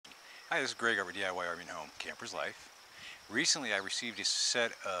Hi, this is Greg over DIY RV and Home, Camper's Life. Recently I received a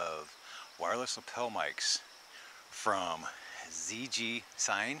set of wireless lapel mics from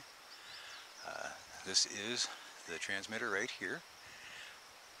ZGCINE. This is the transmitter right here.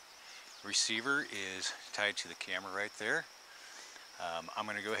 Receiver is tied to the camera right there. I'm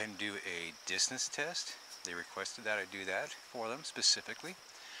going to go ahead and do a distance test. They requested that I do that for them specifically.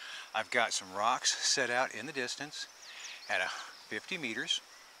 I've got some rocks set out in the distance at 50 meters.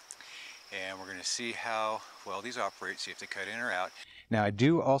 And we're going to see how well these operate, see if they cut in or out. Now I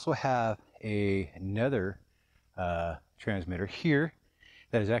do also have another transmitter here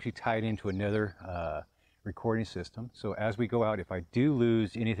that is actually tied into another recording system. So as we go out, if I do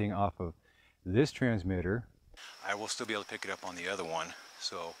lose anything off of this transmitter, I will still be able to pick it up on the other one.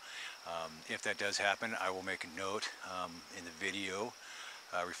 So if that does happen, I will make a note in the video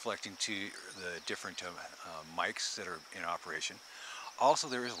reflecting to the different mics that are in operation. Also,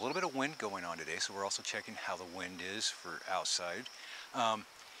 there is a little bit of wind going on today, so we're also checking how the wind is for outside.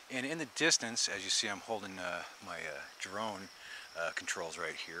 And in the distance, as you see, I'm holding my drone controls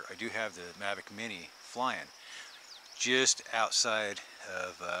right here. I do have the Mavic Mini flying just outside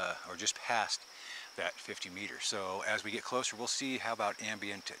of, or just past that 50 meters. So as we get closer, we'll see how about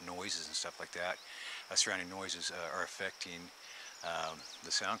ambient noises and stuff like that. Surrounding noises are affecting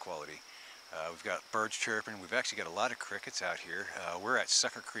the sound quality. We've got birds chirping. We've actually got a lot of crickets out here. We're at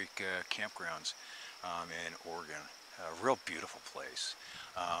Sucker Creek campgrounds in Oregon. A real beautiful place.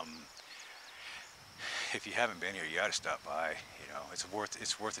 If you haven't been here, you got to stop by. You know, it's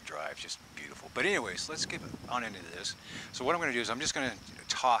worth a drive. Just beautiful. But anyways, let's get on into this. So what I'm going to do is I'm just going to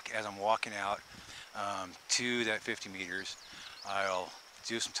talk as I'm walking out to that 50 meters. I'll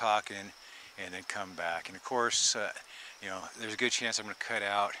do some talking and then come back. And of course, you know, there's a good chance I'm going to cut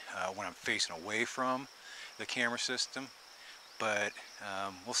out when I'm facing away from the camera system, but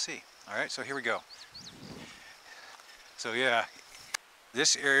we'll see. All right, so here we go. So yeah,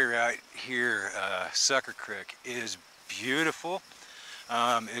 this area right here, Sucker Creek, is beautiful.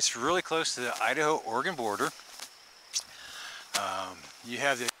 It's really close to the Idaho-Oregon border. You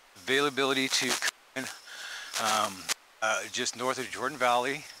have the availability to come in just north of the Jordan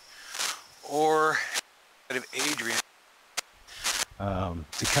Valley or out of Adrian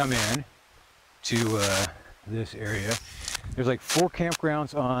to come in to this area. There's like 4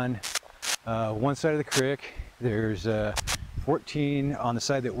 campgrounds on one side of the creek. There's 14 on the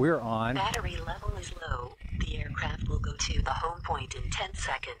side that we're on. Battery level is low. The aircraft will go to the home point in 10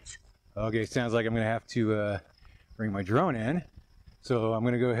 seconds. Okay, sounds like I'm going to have to bring my drone in. So I'm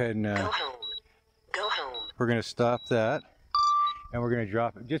going to go ahead and go home. Go home. We're going to stop that and we're going to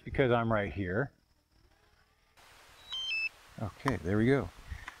drop it just because I'm right here. Okay, there we go.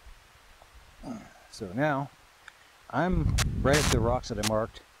 So now I'm right at the rocks that I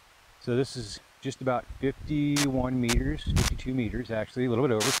marked. So this is just about 51 meters, 52 meters actually, a little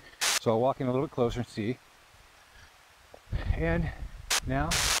bit over. So I'll walk in a little bit closer and see. And now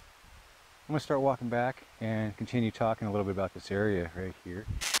I'm going to start walking back and continue talking a little bit about this area right here.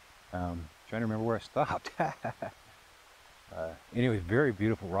 Trying to remember where I stopped. Anyway, very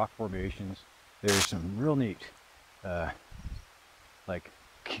beautiful rock formations. There's some real neat like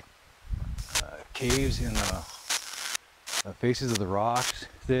caves in the faces of the rocks.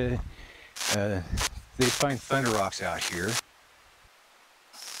 They find thunder rocks out here.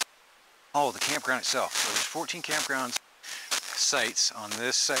 Oh, the campground itself. So there's 14 campgrounds sites on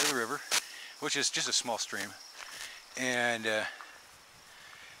this side of the river, which is just a small stream, and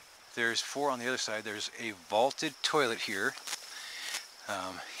there's 4 on the other side. There's a vaulted toilet here,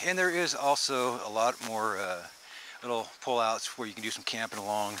 and there is also a lot more little pull-outs where you can do some camping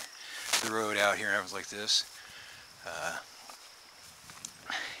along the road out here and everything like this.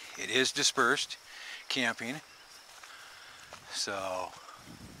 It is dispersed camping, so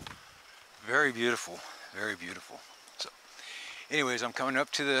very beautiful, very beautiful. So anyways, I'm coming up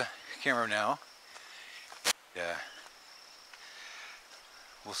to the camera now.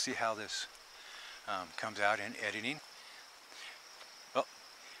 We'll see how this comes out in editing. Well,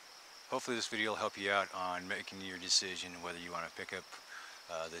 hopefully this video will help you out on making your decision whether you want to pick up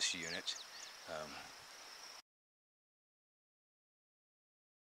this unit.